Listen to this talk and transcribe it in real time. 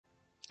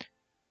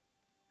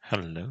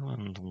Hello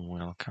and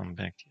welcome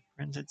back, dear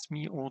friends. It's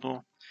me,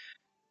 Odo,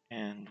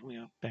 and we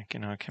are back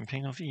in our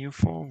campaign of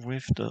EU4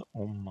 with the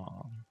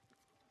Oman.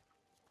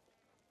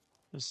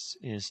 This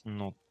is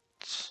not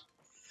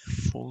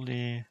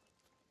fully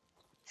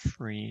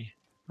free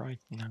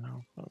right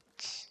now,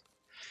 but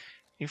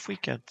if we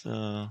get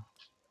a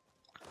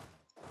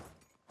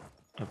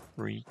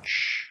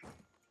breach,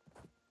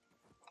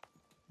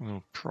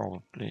 we'll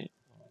probably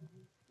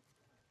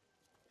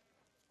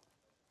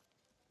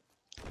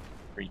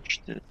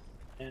breach this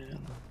and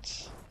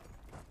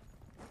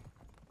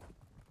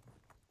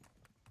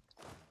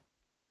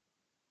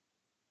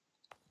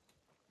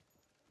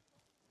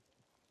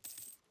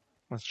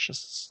let's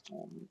just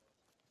storm.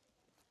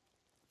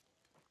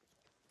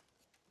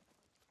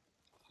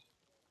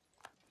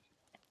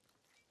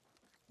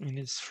 It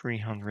is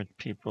 300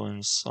 people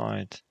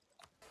inside.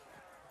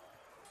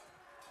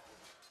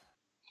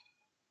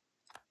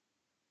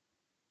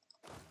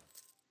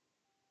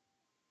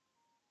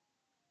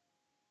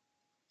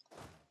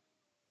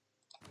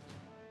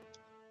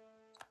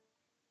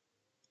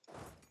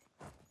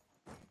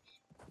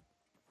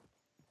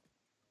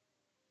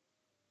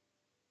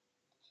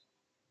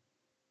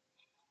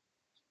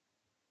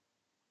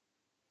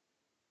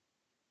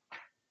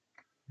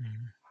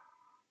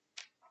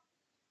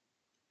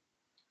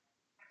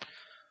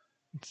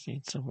 Let's see,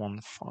 it's a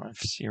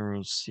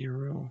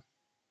 1500.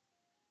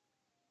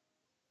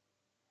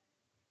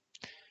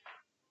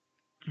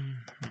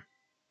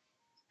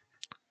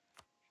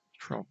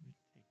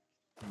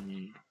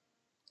 Probably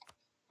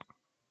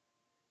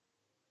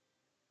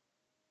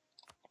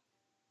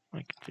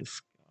like this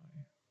guy.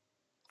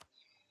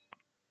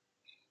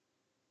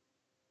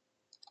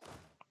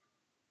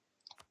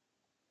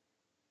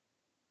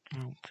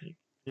 I'll take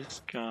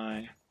this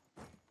guy.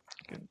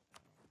 Go down there.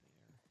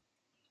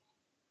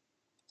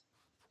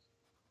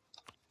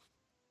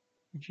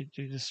 Would you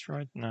do this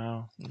right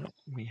now? No,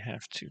 we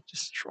have to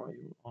destroy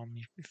your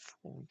army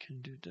before we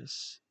can do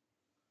this.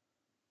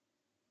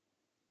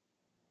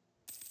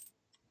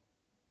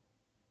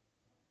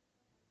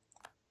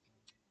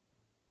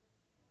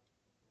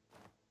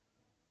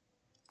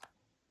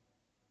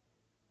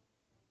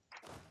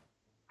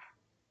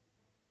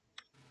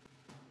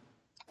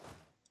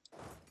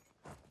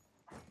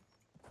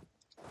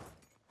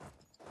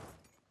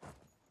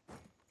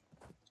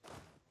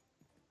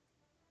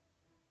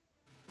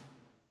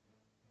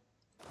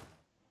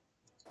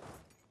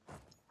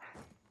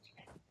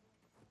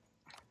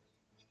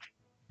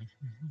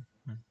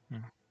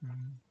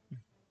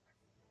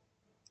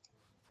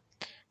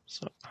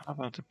 So, how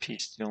about a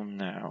peace deal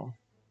now?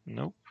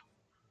 Nope.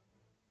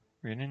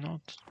 Really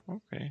not?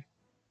 Okay.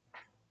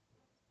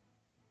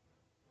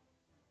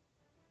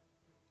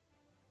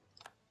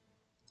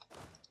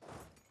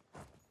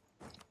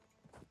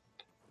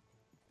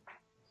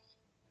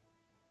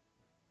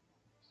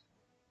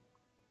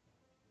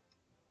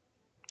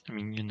 I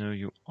mean, you know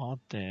you are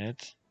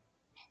dead.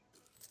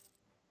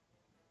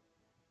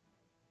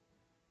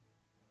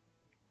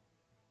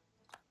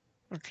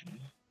 Okay.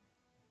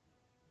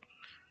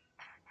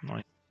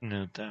 Nice to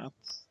know that.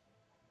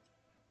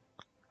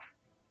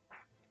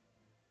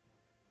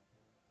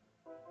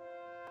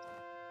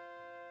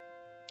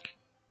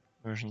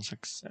 Version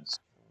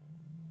successful.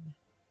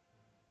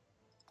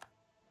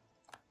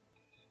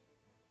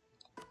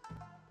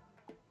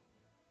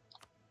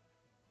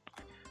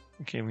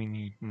 Okay, we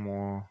need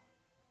more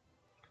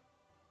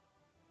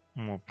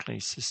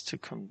places to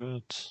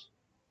convert.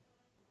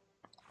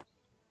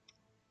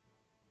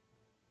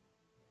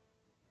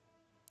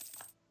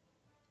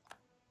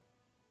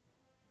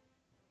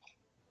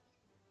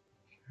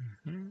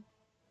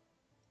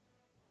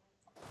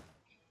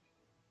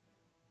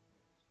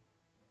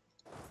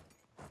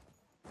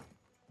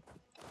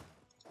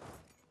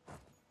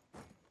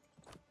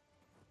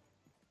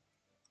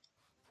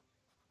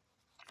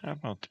 How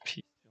about the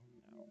peace deal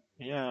now?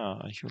 Yeah,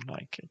 you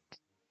like it,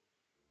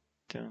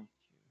 don't you?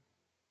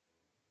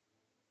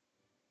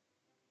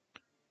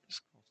 This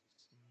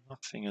costs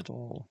nothing at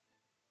all.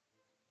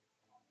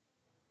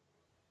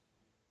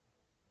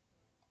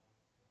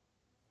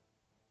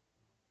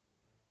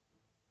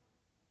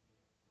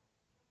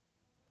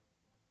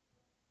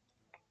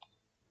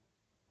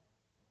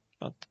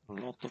 But a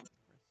lot of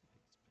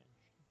expansion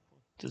for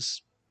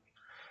this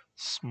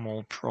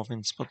small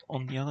province. But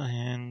on the other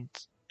hand,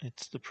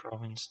 it's the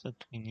province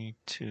that we need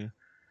to.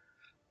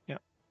 Yeah.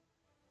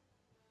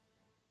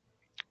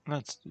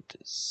 Let's do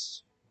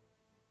this.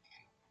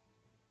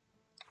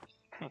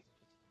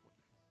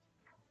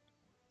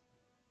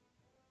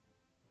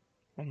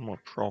 One more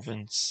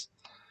province,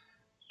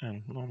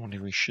 and normally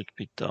we should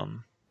be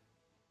done.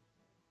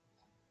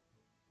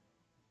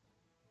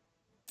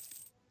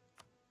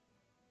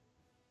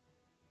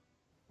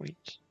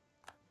 Wait.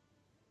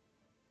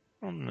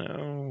 Oh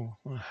no.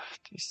 Do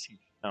you see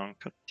down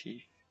cut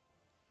teeth?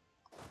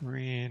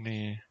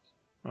 Really?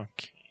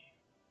 Okay.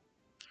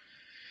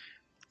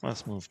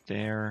 Let's move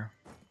there.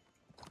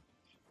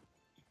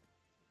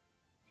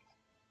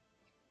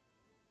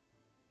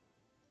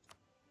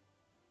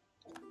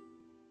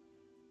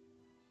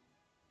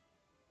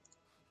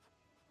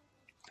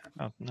 How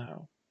about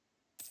now?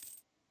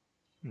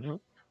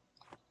 Nope.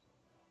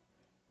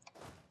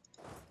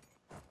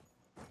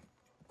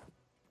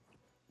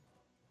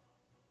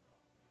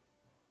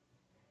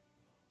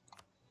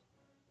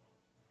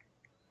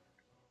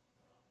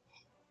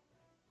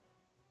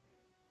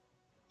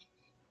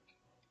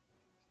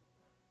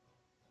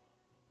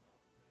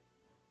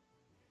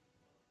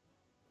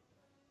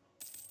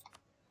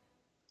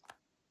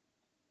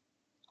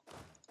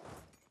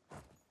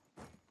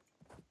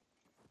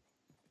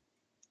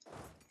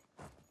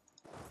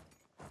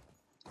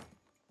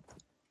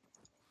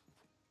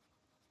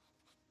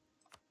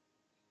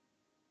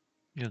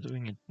 You're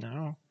doing it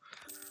now?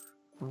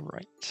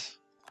 Right.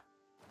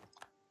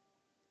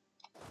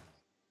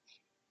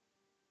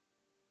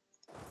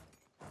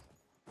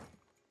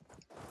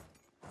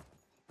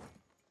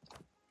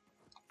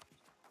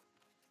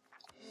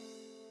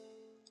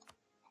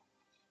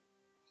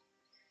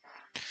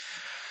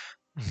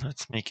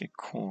 Let's make a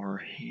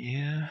core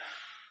here.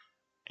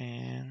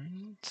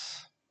 And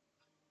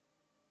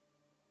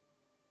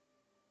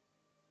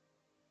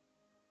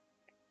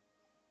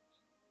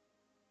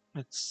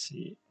let's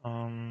see.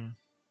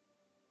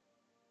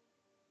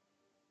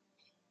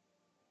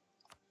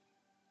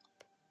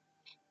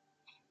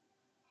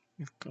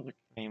 We've got a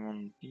claim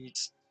on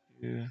these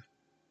two. Do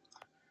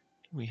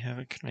we have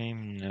a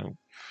claim? No.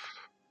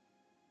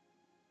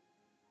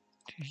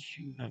 Do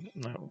you have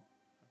no?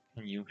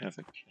 Can you have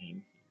a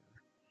claim here?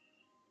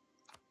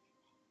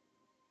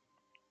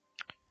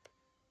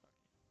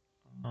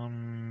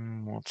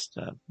 What's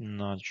that?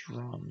 Nudge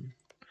run.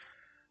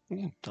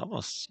 Ooh, that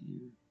was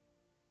you.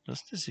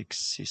 Does this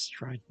exist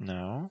right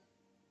now?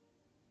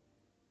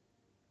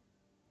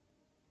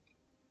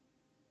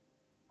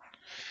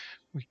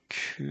 We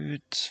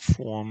could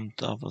form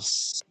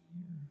Davos.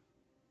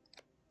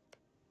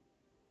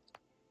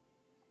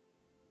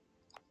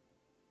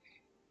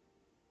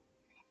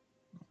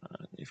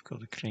 They've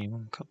got a claim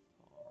on Qatar.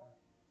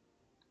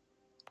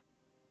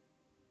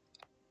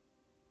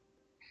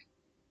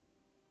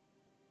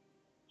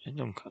 I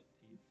don't cut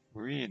deep.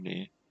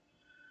 Really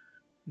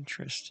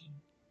interesting.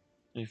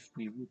 If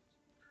we would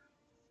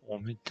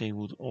form it, they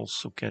would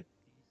also get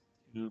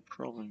these two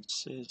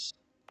provinces.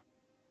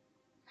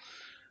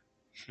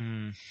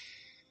 Hmm.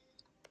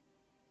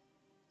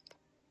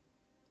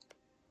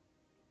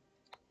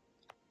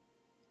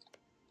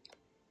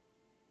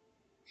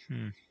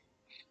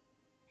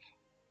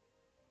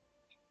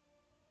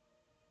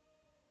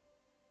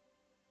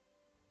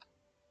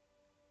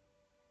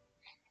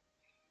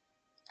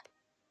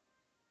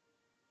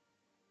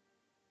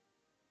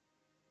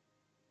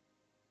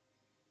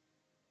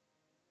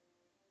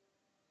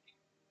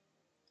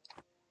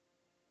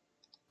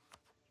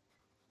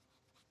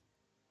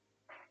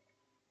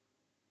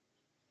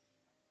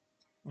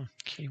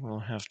 Okay, we'll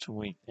have to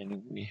wait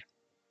anyway.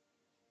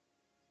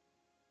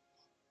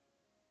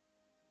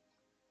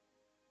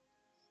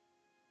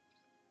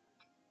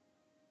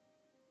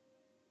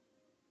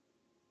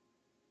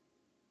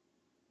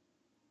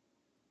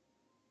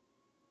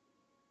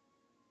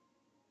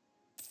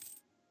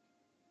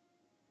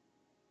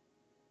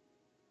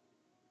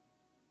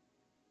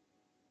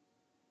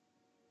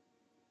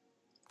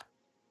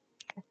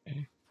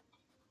 Okay.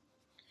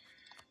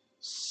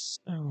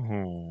 So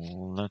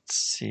let's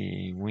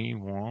see. We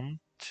want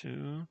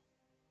to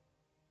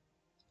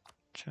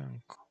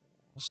turn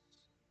cost.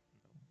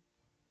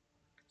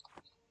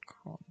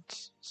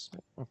 So,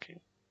 okay.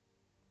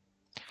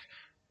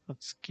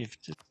 Let's give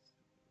this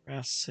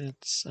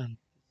assets and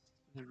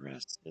the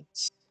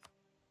assets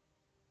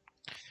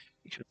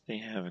because they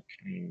have a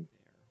claim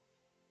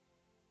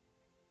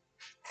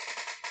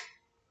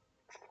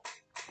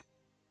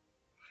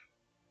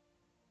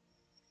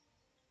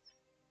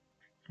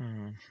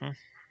there.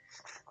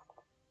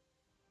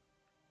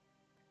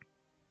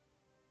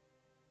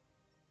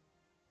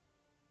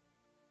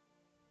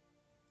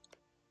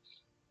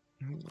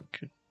 We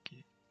could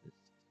give this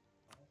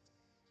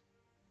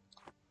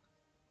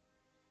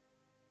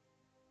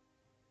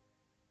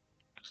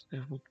because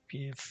there would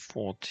be a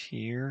fort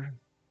here.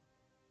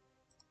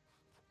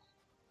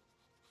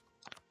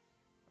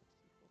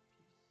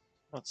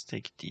 Let's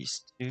take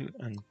these two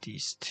and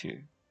these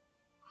two.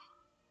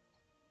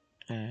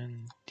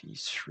 And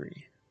these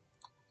three.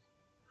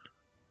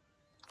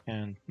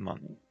 And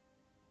money.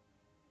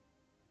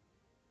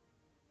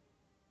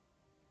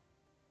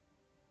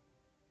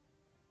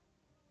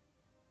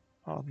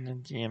 Pardon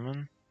in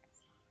Yemen.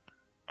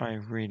 I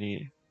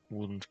really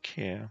wouldn't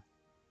care.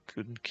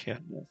 Couldn't care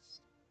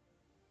less.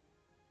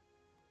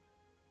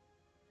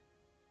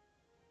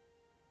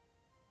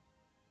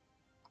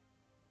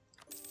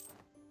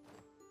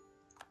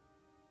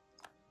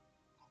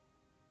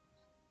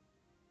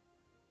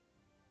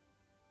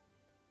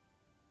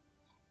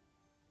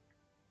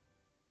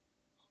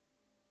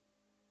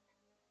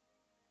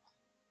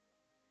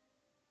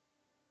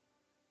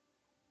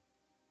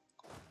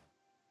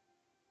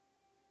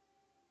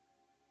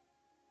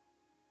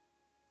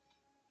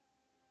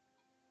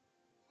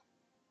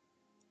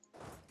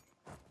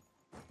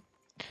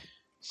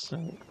 So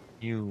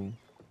you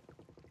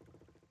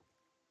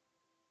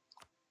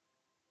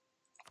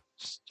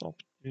stop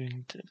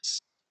doing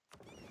this.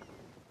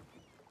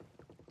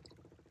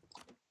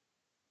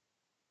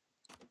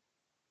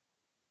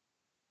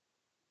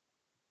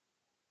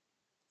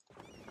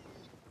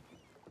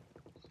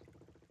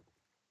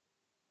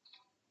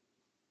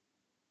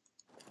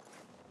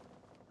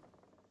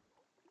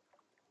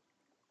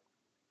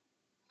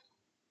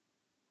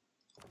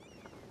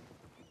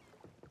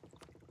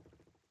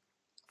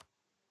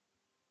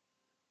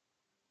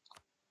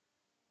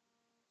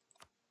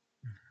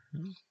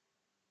 Hmm.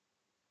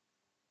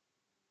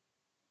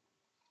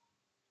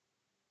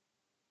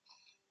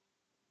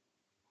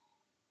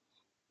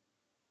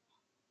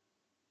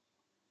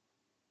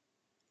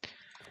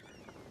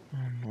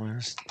 And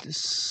where's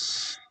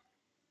this?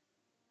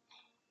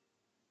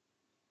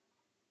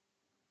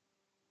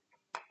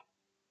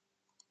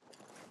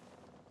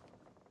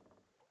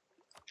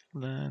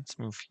 Let's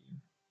move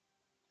here.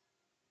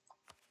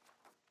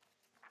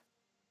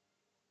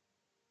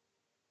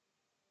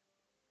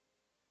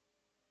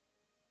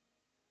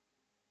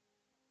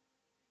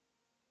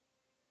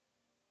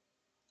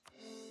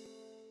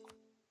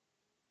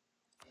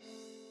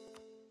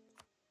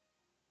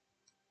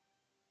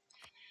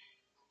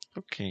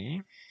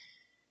 Okay.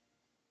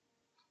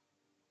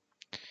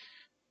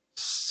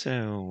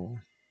 So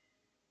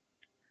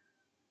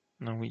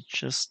now we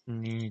just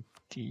need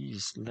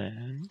these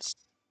lands.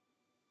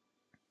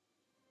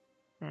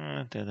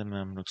 There the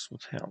Mamluks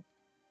would help.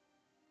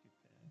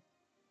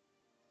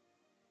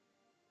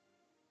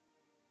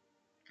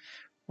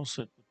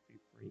 Also, it would be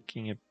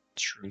breaking a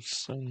truce,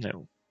 so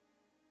no.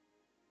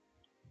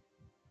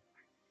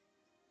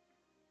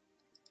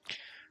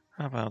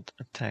 How about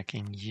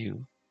attacking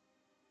you?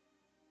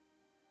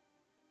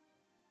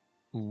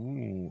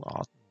 Ooh,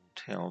 art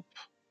would help.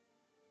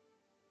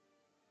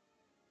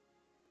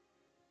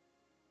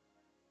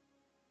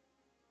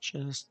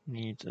 Just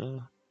need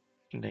a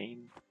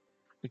claim.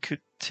 We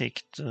could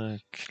take the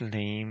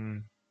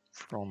claim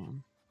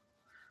from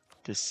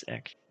this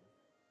action.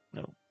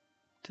 No,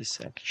 this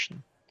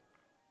action.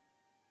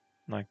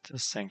 Like the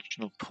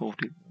sanctional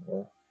poly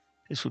war.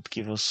 This would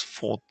give us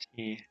 40.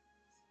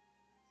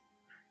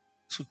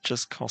 This would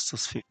just cost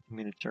us 50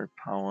 military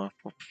power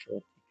for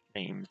 40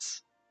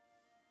 claims.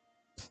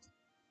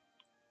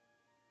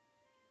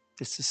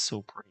 This is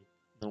so great.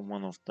 No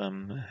one of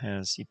them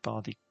has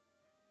Ibadic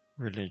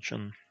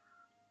religion.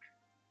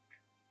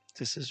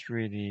 This is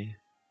really,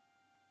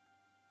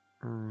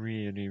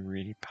 really,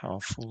 really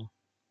powerful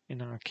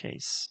in our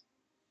case.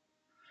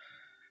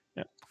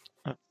 Yeah,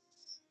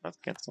 let's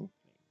get some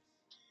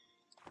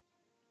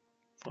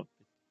for a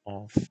bit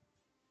of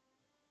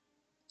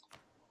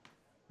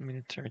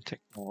military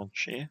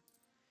technology.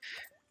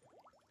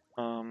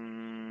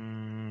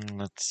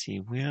 Let's see,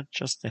 we're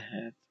just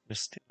ahead. We're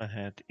still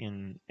ahead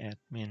in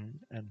admin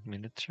and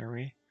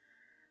military.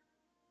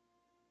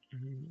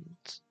 And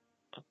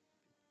a bit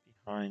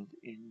behind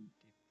in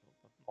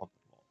diplo, but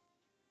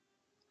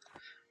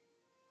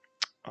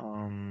not a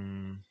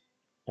lot.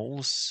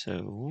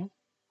 Also,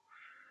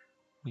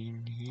 we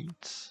need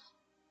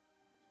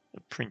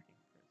a printing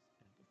press,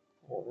 and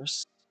of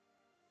course,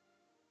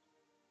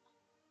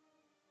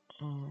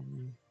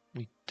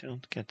 we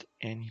don't get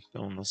any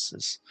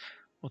bonuses.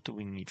 What do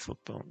we need for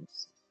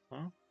bonuses?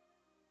 Huh?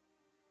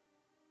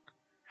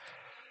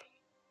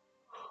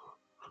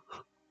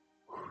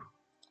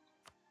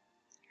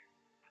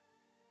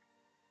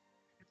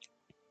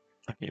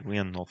 Okay, we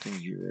are not in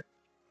Europe.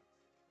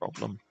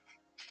 Problem.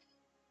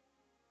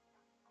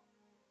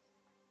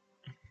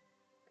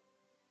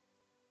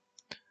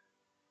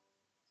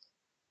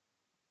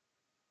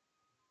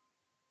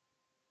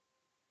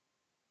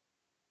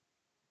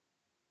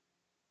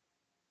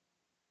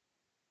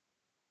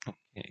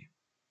 Okay,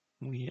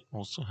 we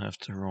also have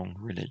the wrong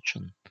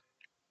religion.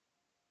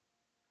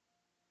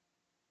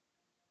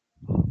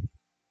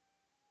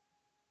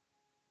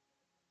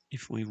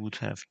 If we would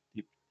have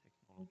deep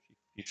technology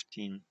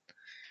 15,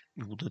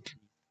 we would at least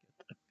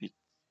get a bit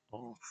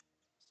of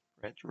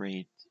spread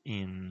rate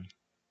in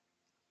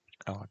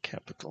our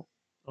capital.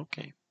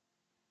 Okay.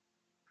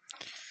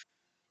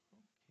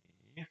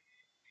 Okay.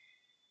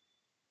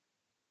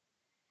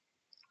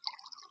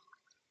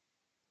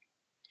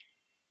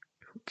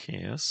 Who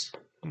cares?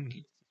 Who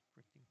needs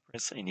this printing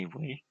press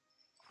anyway?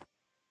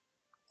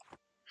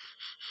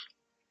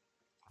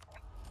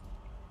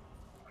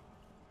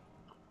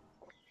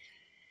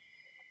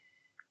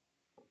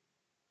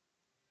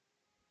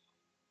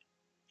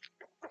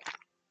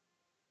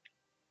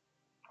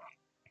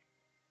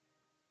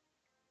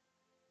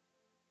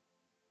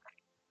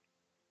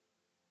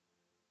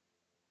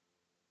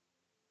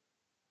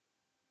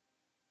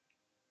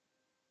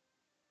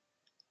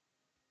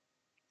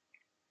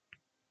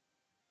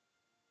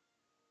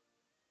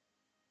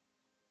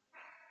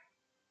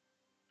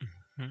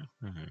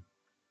 Mm-hmm.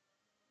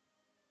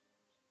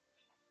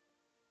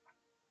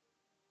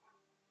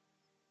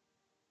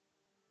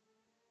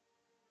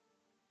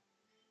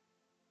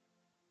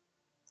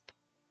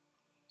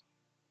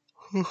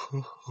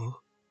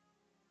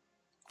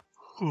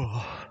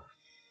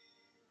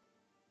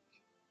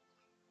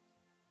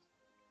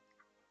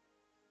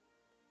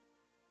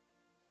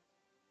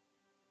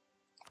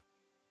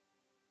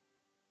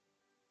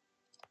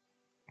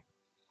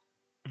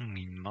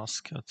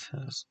 Muscat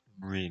has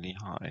really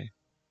high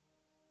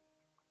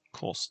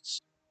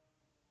costs.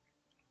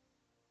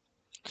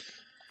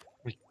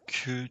 We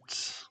could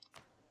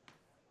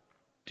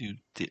do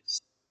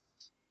this.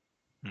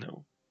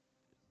 No.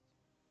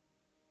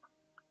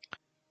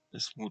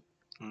 This would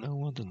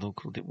lower the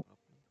local development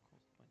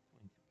cost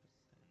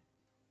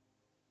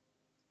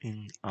by 20%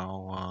 in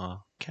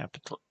our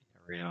capital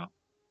area.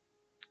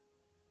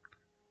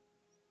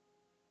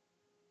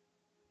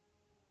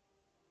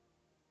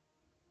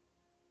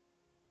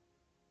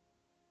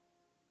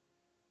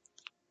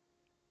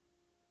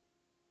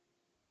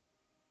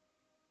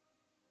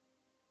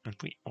 And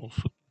we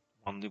also get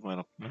one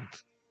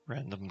development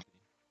randomly.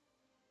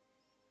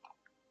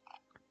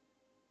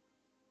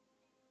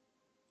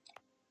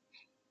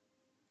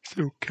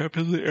 So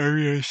capital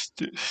area is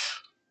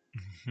this.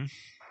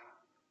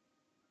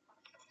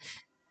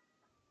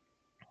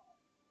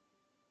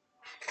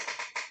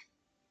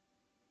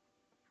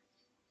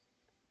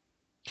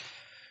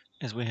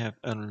 As we have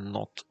a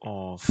lot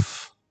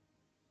of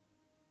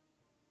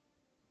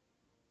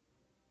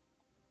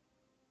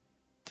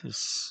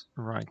this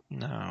right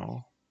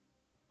now.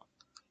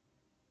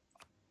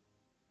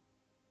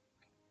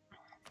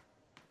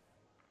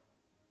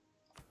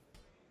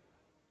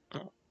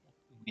 What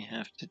do we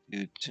have to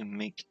do to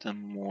make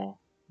them more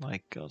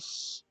like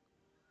us?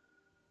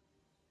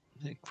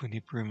 The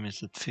equilibrium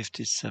is at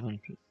 57%.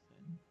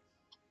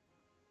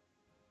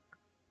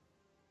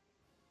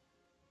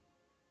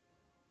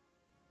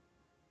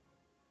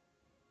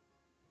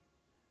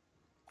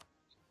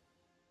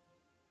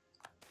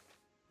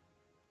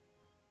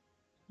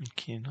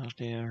 Okay, now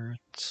they're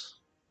at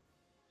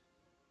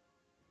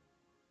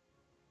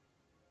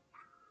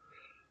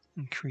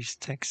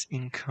increased tax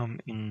income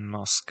in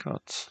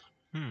Muscat.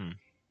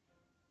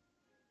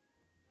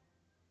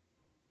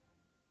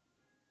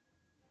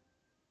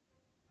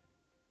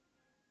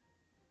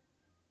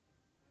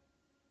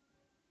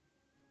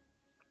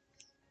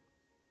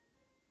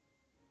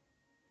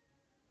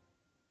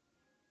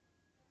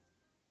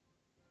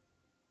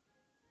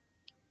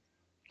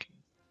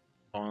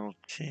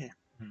 Loyalty.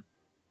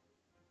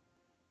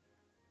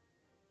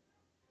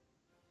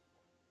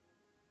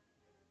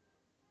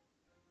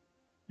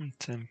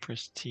 10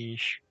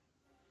 prestige.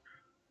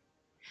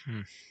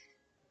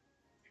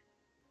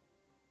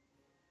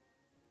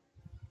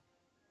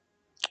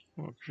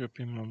 Workshop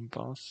in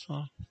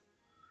Mombasa.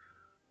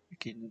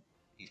 Again,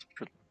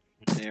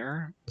 production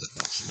there.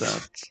 What's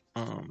that?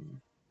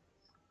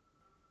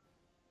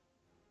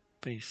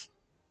 Base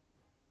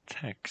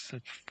tax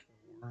at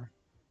 4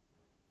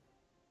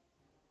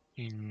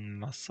 in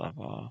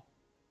Massawa.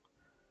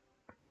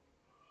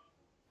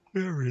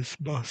 Where is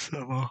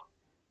Massawa?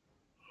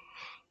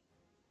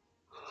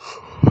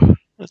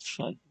 Let's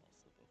find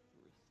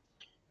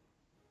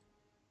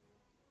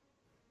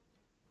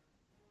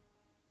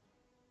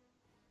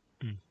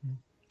Massawa.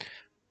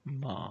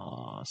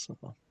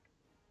 Massawa.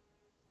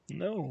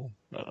 No.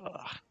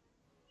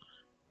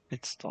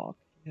 It's dark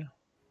here.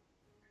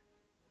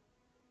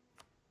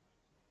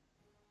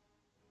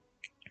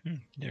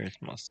 There is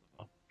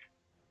Massawa.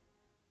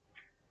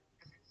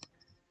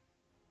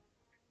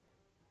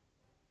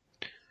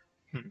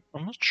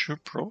 I'm not sure.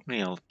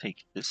 Probably I'll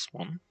take this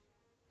one.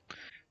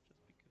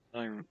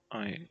 Just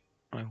because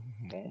I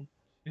want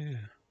to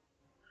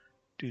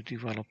do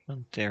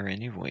development there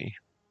anyway.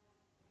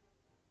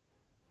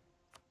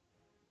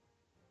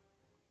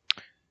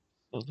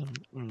 So then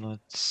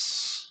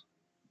let's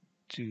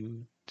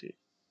do this.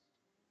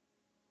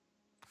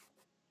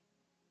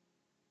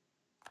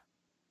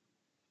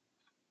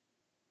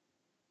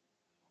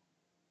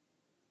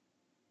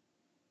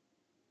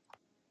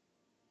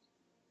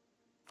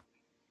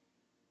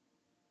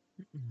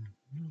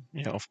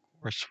 Yeah, of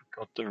course we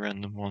got the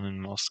random one in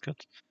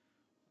Muscat.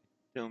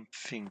 Don't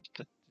think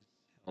that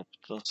this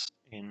helped us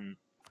in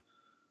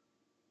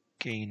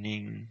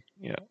gaining.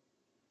 Yeah,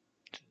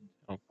 didn't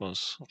help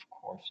us, of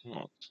course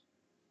not.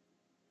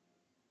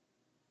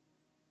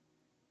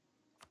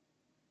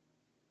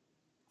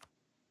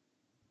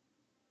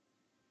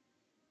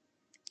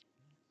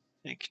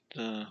 Take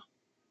the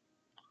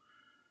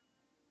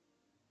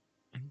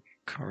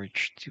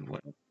encourage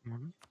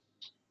development.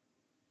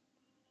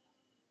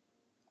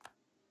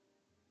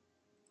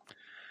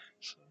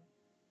 So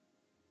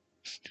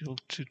still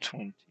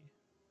 220.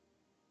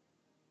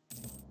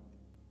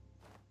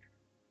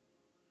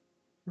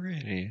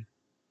 Really?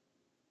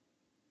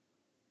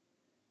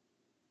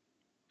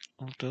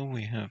 Although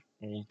we have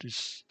all this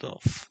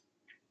stuff.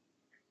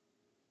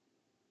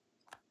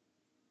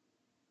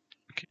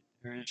 Okay,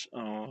 there is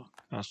our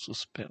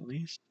casus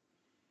bellis.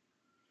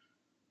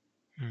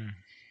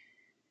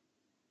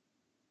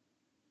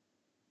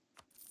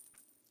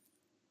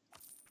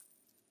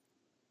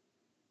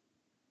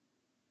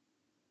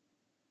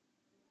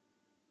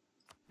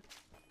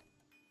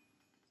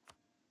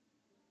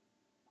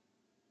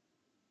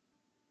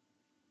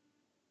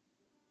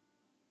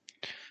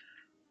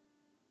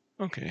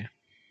 Okay.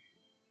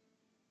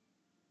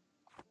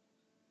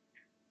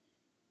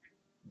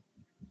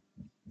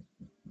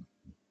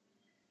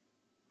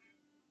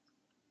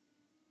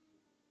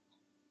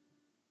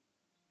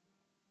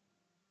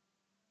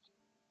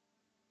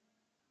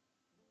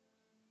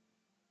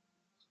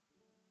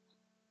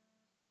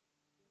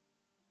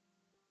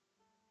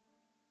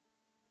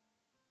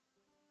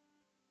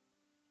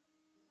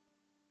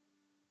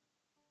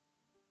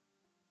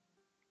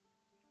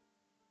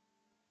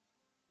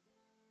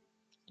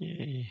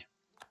 Yay.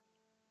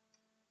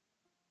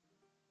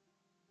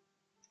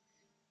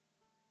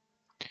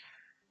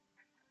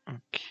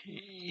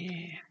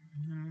 Okay.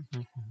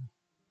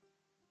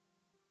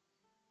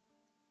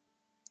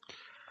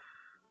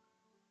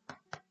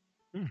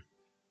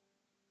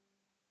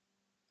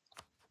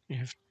 You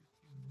have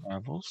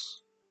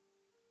rivals?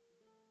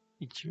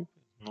 Ethiopia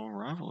has no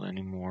rival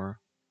anymore.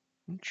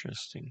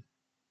 Interesting.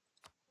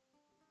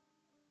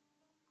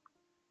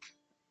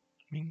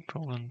 Ming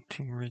Poland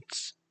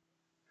Timurids.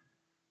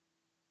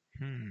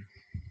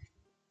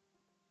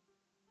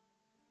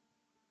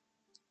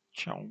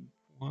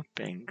 Chaupur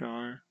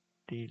Bengal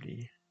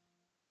Delhi.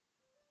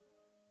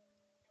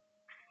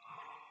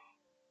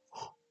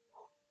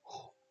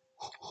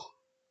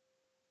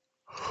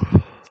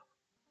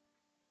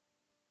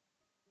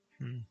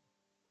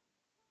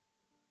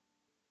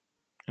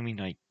 I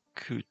mean, I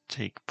could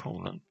take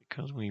Poland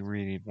because we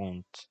really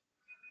won't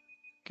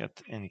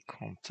get any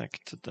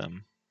contact to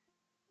them.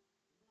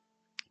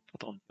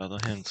 But on the other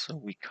hand, so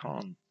we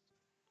can't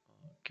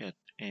get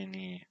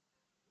any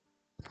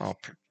power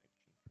protection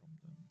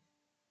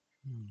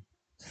from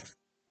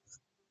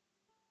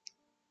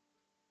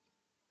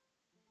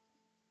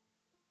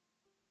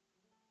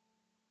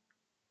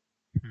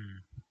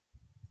them.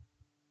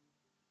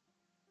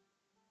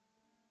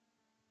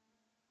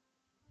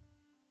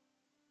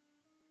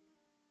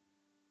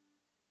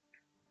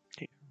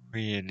 They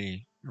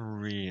really,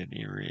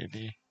 really,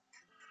 really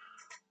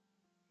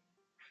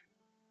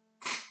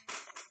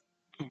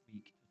weak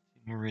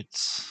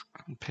Timurids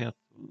compared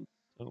to.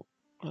 So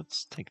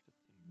let's take the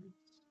Timurids.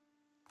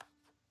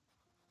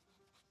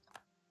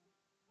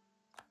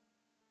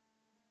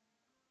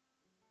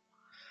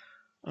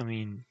 I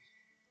mean,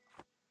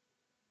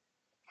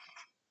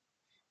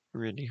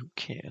 really, who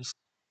cares?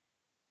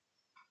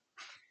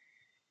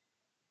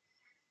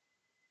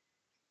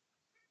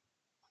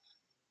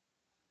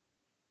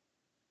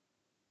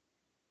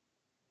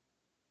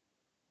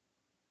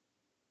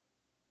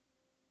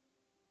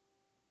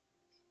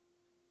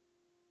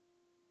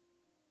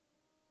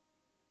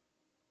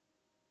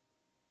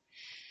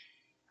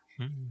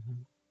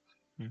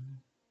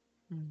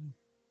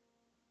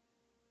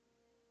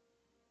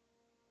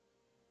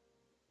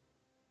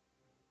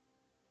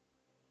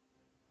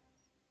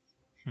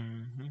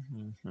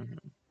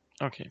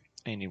 Okay,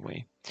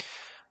 anyway.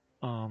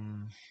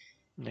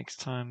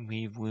 Next time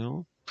we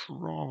will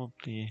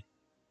probably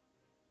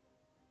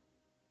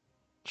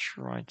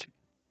try to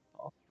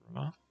get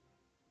Basra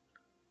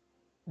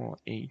or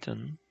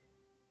Aden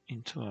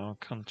into our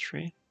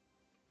country.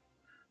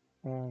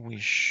 Or we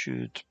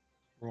should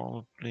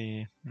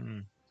probably... I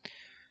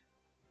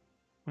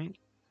mean,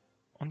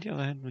 on the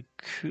other hand, we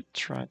could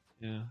try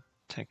to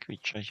attack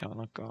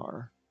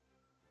Vijayanagar.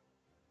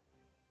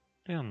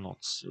 They are not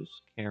so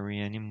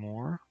scary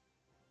anymore.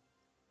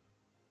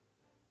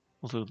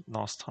 Although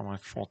last time I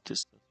fought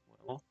this as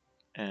well,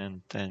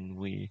 and then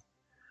we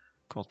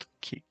got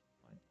kicked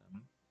by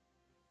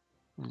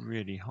them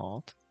really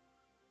hard.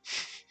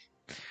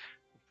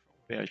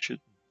 Probably I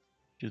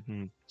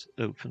shouldn't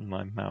open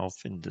my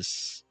mouth in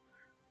this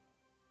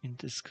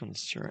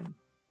concern.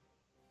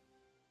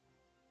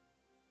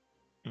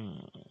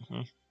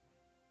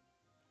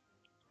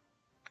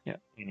 Yeah,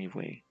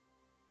 anyway.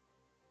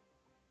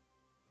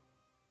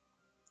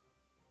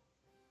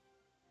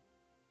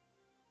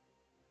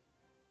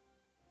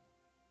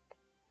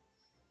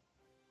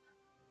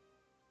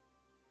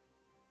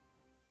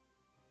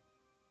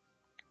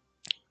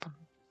 This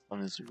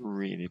one is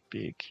really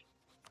big.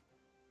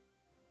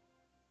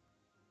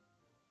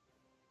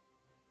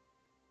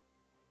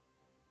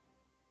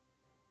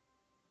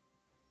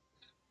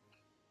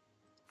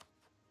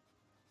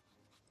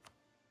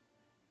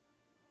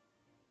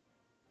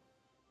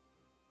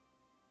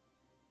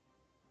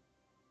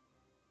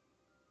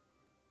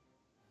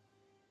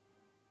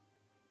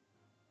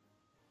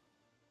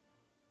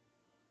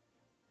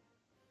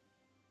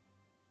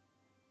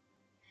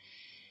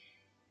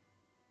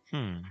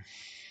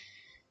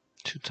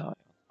 Too tired.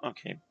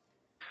 Okay.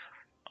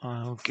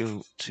 I'll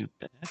go to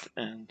bed,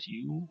 and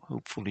you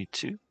hopefully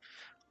too.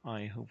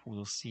 I hope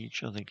we'll see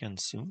each other again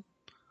soon.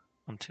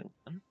 Until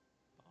then,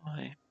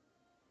 bye.